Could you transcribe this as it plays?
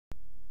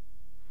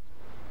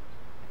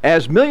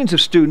As millions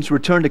of students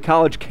return to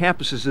college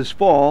campuses this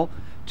fall,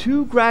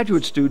 two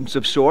graduate students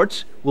of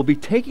sorts will be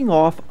taking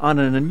off on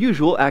an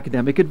unusual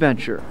academic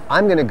adventure.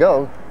 I'm going to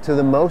go to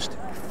the most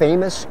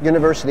famous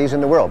universities in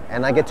the world,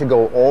 and I get to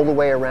go all the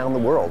way around the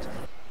world.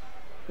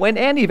 When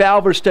Andy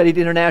Valver studied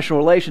international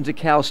relations at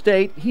Cal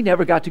State, he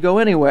never got to go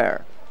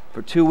anywhere.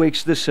 For 2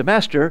 weeks this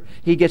semester,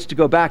 he gets to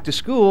go back to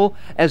school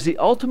as the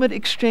ultimate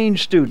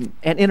exchange student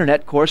and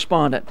internet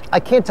correspondent. I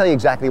can't tell you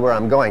exactly where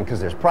I'm going because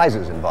there's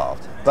prizes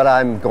involved, but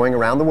I'm going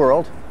around the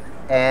world,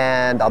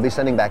 and I'll be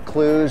sending back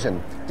clues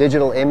and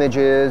digital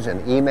images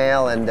and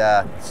email, and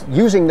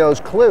using those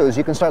clues,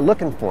 you can start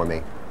looking for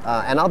me.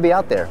 And I'll be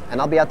out there,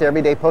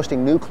 every day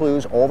posting new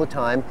clues all the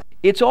time.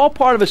 It's all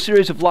part of a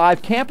series of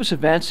live campus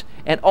events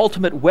and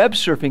ultimate web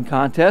surfing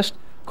contest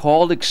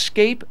called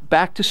EXCAPE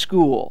Back to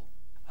School.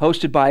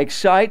 Hosted by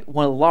Excite,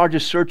 one of the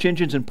largest search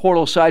engines and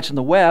portal sites on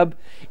the web,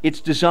 it's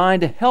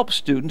designed to help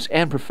students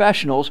and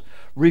professionals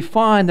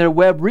refine their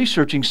web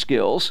researching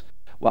skills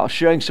while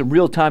sharing some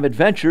real-time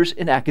adventures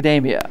in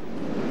academia.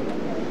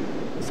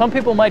 Some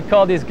people might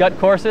call these gut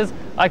courses.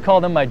 I call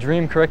them my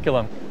dream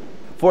curriculum.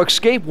 For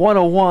EXCAPE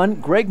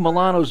 101, Greg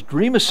Milano's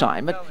dream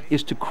assignment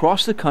is to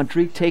cross the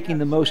country taking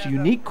the most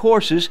unique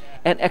courses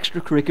and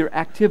extracurricular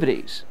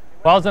activities.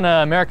 Well, I was an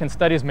American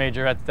Studies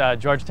major at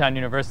Georgetown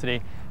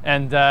University,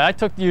 and I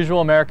took the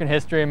usual American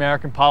history,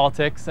 American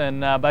politics,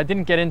 but I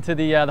didn't get into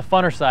the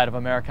funner side of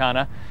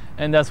Americana.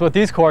 And so with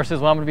these courses,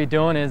 what I'm going to be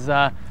doing is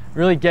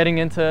really getting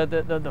into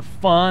the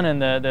fun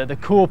and the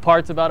cool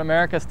parts about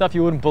America, stuff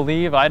you wouldn't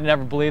believe. I'd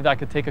never believed I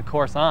could take a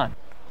course on.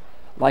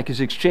 Like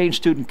his exchange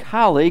student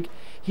colleague,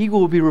 he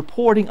will be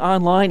reporting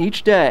online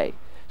each day,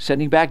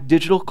 sending back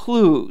digital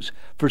clues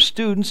for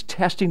students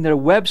testing their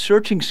web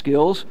searching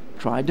skills,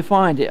 trying to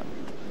find him.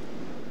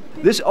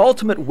 This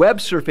ultimate web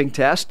surfing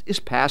test is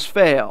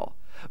pass-fail,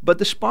 but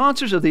the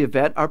sponsors of the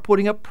event are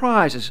putting up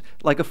prizes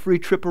like a free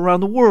trip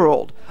around the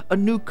world, a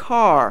new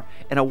car,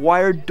 and a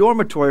wired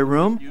dormitory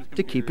room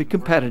to keep it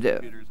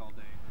competitive.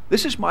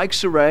 This is Mike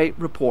Saray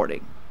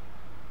reporting.